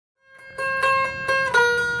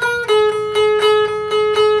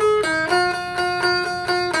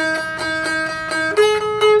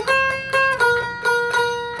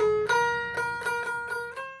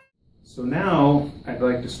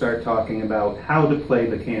start talking about how to play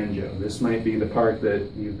the canjo. This might be the part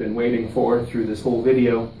that you've been waiting for through this whole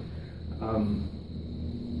video.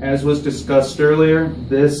 As was discussed earlier,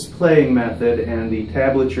 this playing method and the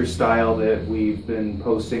tablature style that we've been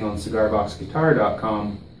posting on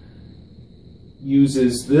cigarboxguitar.com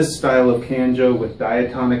uses this style of canjo with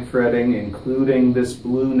diatonic fretting, including this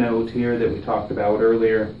blue note here that we talked about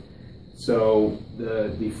earlier. So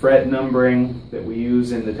the fret numbering that we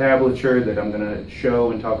use in the tablature that I'm going to show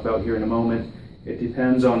and talk about here in a moment, it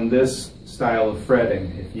depends on this style of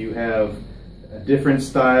fretting. If you have a different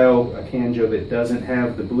style, a canjo that doesn't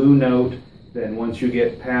have the blue note, then once you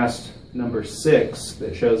get past number 6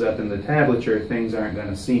 that shows up in the tablature, things aren't going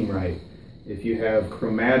to seem right. If you have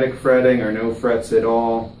chromatic fretting or no frets at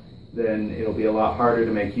all, then it'll be a lot harder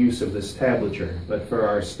to make use of this tablature. But for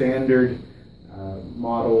our standard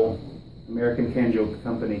model American Canjo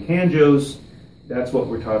Company canjos, that's what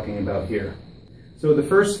we're talking about here. So the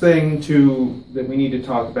first thing that we need to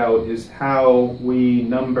talk about is how we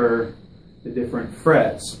number the different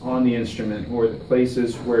frets on the instrument, or the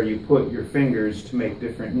places where you put your fingers to make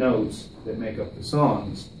different notes that make up the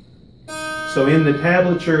songs. So in the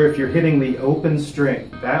tablature, if you're hitting the open string,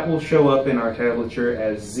 that will show up in our tablature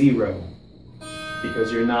as 0,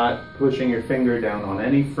 because you're not pushing your finger down on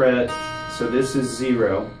any fret, so this is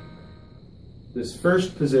 0. This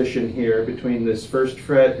first position here, between this first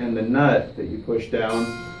fret and the nut that you push down,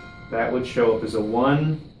 that would show up as a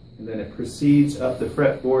 1, and then it proceeds up the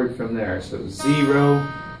fretboard from there. So 0,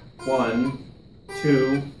 1,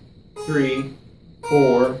 2, 3,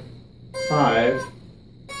 4, 5,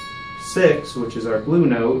 6, which is our blue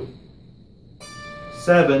note,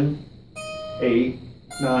 7, 8,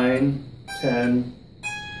 9, 10,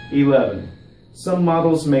 11. Some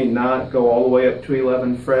models may not go all the way up to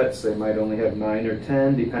 11 frets. They might only have 9 or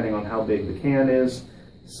 10, depending on how big the can is.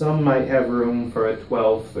 Some might have room for a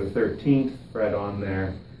 12th or 13th fret on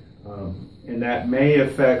there. And that may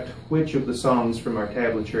affect which of the songs from our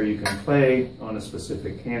tablature you can play on a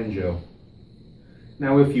specific canjo.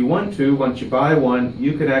 Now if you want to, once you buy one,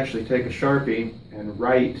 you could actually take a Sharpie and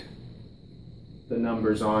write the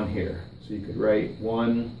numbers on here. So you could write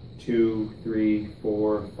 1, 2, 3,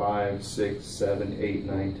 4, 5, 6, 7, 8,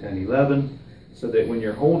 9, 10, 11, so that when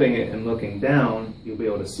you're holding it and looking down, you'll be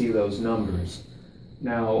able to see those numbers.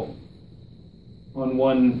 Now, on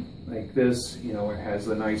one like this, you know, it has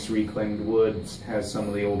the nice reclaimed wood, has some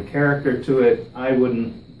of the old character to it. I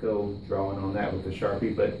wouldn't go drawing on that with a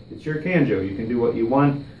Sharpie, but it's your canjo. You can do what you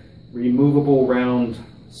want. Removable round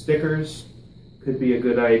stickers could be a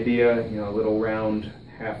good idea, you know, a little round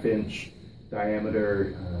 1/2 inch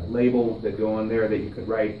diameter label that go on there that you could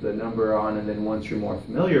write the number on, and then once you're more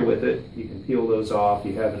familiar with it, you can peel those off.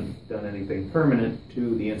 You haven't done anything permanent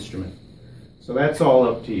to the instrument. So that's all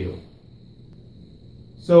up to you.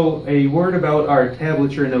 So a word about our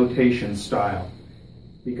tablature notation style.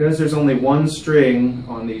 Because there's only one string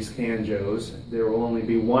on these canjos, there will only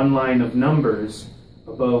be one line of numbers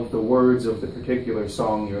above the words of the particular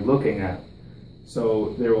song you're looking at.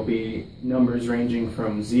 So there will be numbers ranging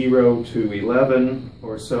from 0 to 11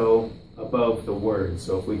 or so above the words.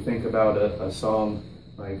 So if we think about a song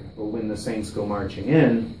like "Oh When the Saints Go Marching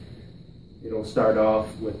In," it'll start off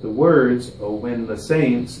with the words, "Oh when the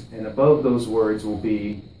saints," and above those words will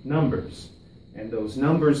be numbers. And those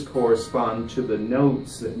numbers correspond to the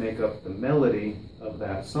notes that make up the melody of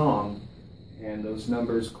that song. And those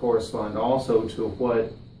numbers correspond also to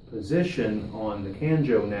what position on the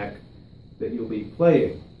canjo neck that you'll be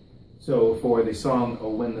playing. So for the song "Oh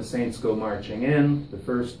When the Saints Go Marching In," the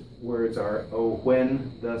first words are "Oh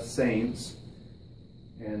when the saints,"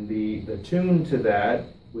 and the tune to that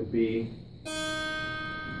would be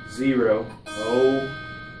 0, oh,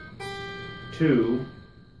 2,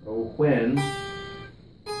 oh when,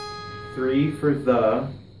 3 for the,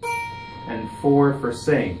 and 4 for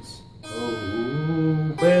saints.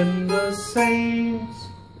 Oh when the saints,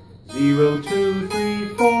 0, 2, 3,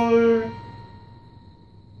 4.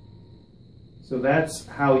 So that's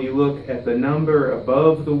how you look at the number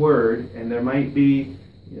above the word, and there might be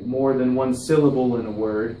more than one syllable in a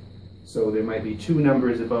word. So there might be 2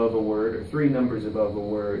 numbers above a word or 3 numbers above a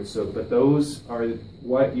word. But those are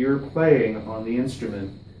what you're playing on the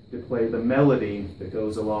instrument to play the melody that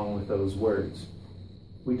goes along with those words.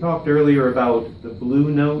 We talked earlier about the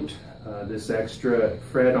blue note, this extra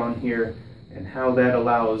fret on here, and how that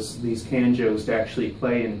allows these canjos to actually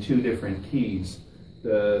play in 2 different keys.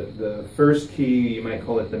 The first key, you might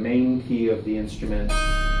call it the main key of the instrument,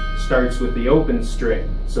 starts with the open string.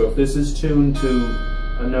 So if this is tuned to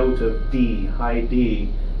a note of D, high D,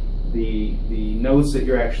 the notes that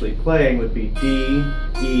you're actually playing would be D,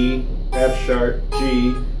 E, F sharp,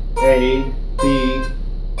 G, A, B,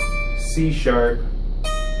 C sharp,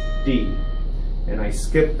 D. And I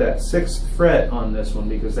skipped that 6th fret on this one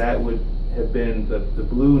because that would have been the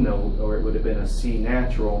blue note, or it would have been a C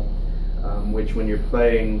natural, which when you're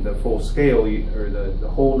playing the full scale, or the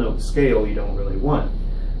whole note scale, you don't really want.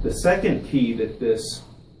 The second key that this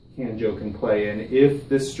Canjo can play in, if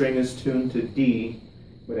this string is tuned to D,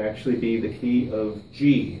 would actually be the key of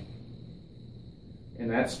G. And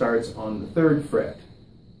that starts on the 3rd fret.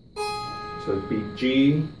 So it'd be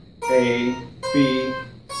G, A, B,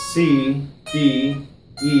 C, D,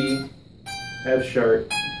 E, F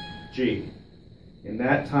sharp, G. In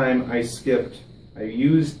that time I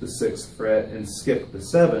used the 6th fret and skipped the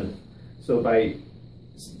 7th. So by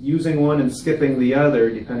using one and skipping the other,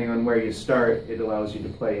 depending on where you start, it allows you to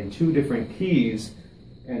play in 2 different keys.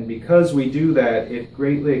 And because we do that, it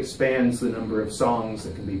greatly expands the number of songs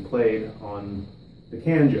that can be played on the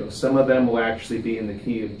Canjo. Some of them will actually be in the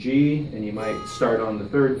key of G, and you might start on the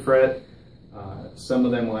 3rd fret. Some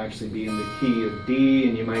of them will actually be in the key of D,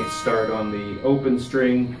 and you might start on the open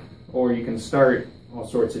string, or you can start all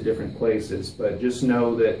sorts of different places. But just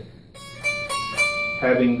know that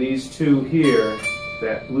having these 2 here,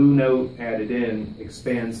 that blue note added in,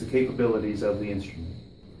 expands the capabilities of the instrument.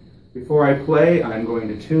 Before I play, I'm going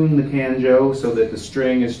to tune the Canjo so that the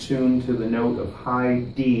string is tuned to the note of high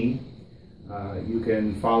D. You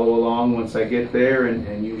can follow along once I get there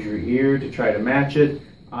and use your ear to try to match it.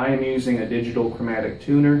 I am using a digital chromatic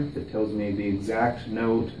tuner that tells me the exact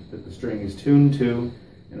note that the string is tuned to.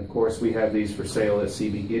 And of course we have these for sale at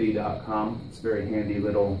cbgitty.com. It's a very handy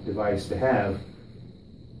little device to have.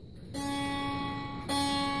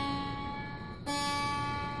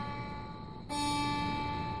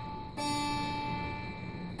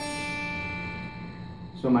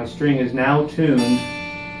 So my string is now tuned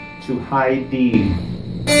to high D.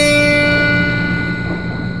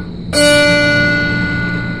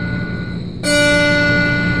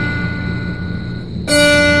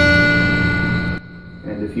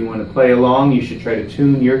 And if you want to play along, you should try to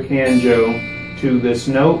tune your Canjo to this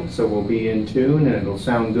note, so we'll be in tune and it'll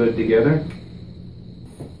sound good together.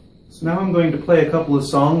 So now I'm going to play a couple of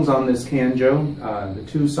songs on this Canjo. The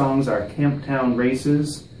 2 songs are Camptown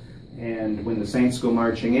Races and When the Saints Go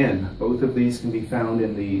Marching In. Both of these can be found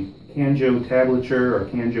in the Canjo tablature or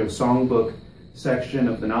Canjo songbook section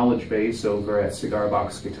of the knowledge base over at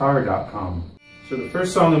cigarboxguitar.com. So the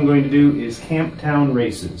first song I'm going to do is Camptown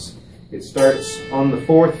Races. It starts on the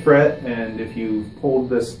 4th fret, and if you've pulled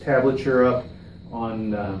this tablature up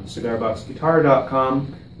on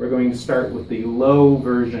cigarboxguitar.com, we're going to start with the low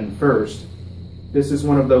version first. This is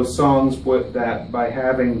one of those songs that by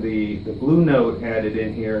having the blue note added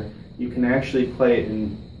in here, you can actually play it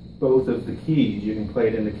in both of the keys. You can play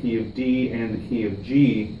it in the key of D and the key of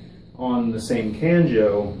G on the same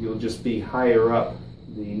Canjo. You'll just be higher up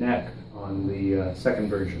the neck on the 2nd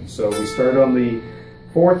version. So we start on the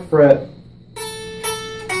 4th fret.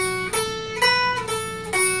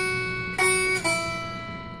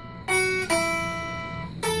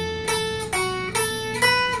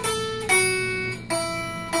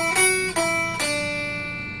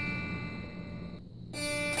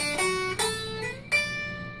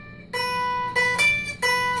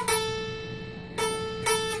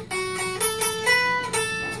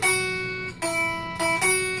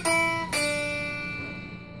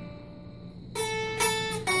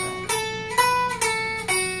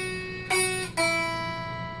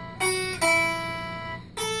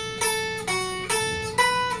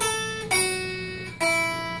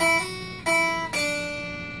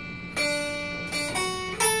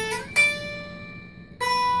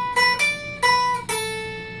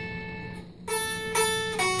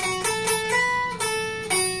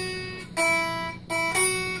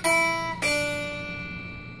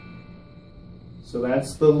 So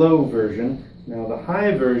that's the low version. Now the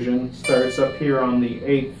high version starts up here on the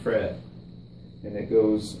 8th fret, and it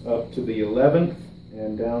goes up to the 11th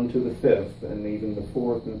and down to the 5th, and even the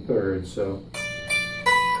 4th and 3rd. So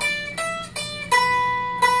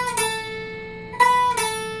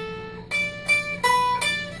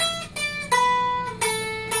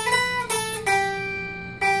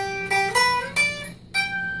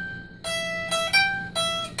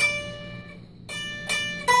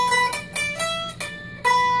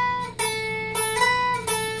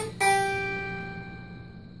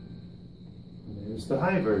the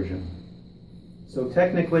high version. So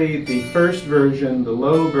technically the first version, the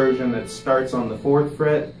low version that starts on the 4th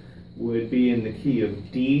fret, would be in the key of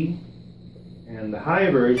D, and the high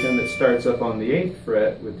version that starts up on the 8th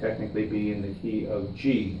fret would technically be in the key of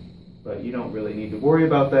G. But you don't really need to worry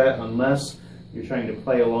about that unless you're trying to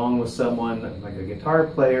play along with someone like a guitar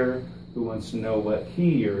player who wants to know what key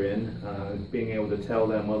you're in. Being able to tell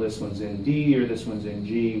them, well, this one's in D or this one's in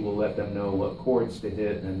G will let them know what chords to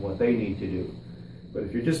hit and what they need to do. But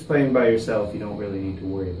if you're just playing by yourself, you don't really need to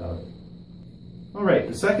worry about it. All right,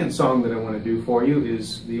 the second song that I want to do for you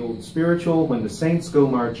is the old spiritual, When the Saints Go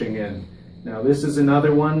Marching In. Now this is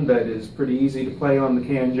another one that is pretty easy to play on the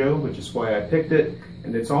Canjo, which is why I picked it.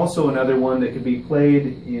 And it's also another one that can be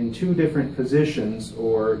played in two different positions,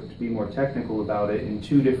 or to be more technical about it, in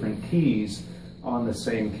two different keys on the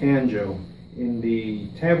same Canjo. In the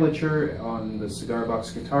tablature on the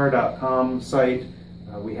cigarboxguitar.com site,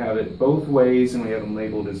 we have it both ways, and we have them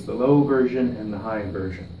labeled as the low version and the high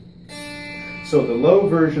version. So the low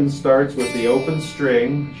version starts with the open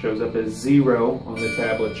string, shows up as 0 on the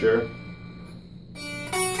tablature.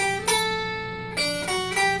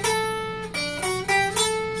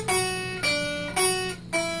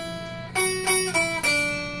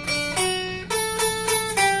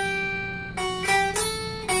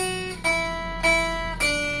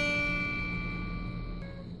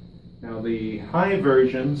 Now the high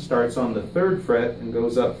version starts on the 3rd fret and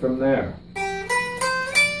goes up from there.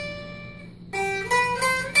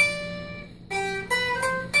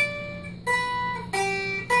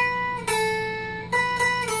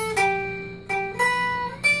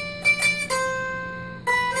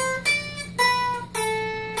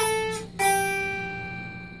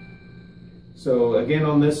 So again,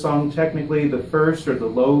 on this song, technically the first or the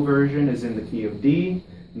low version is in the key of D,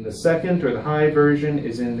 and the second or the high version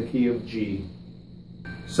is in the key of G.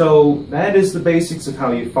 So that is the basics of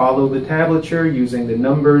how you follow the tablature, using the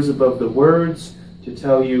numbers above the words to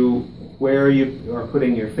tell you where you are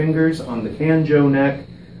putting your fingers on the Canjo neck.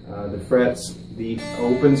 The frets, the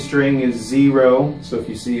open string is 0, so if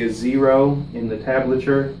you see a 0 in the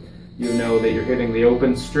tablature, you know that you're hitting the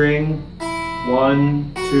open string.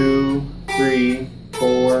 1, 2, 3,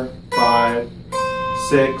 4, 5,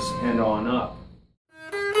 6, and on up.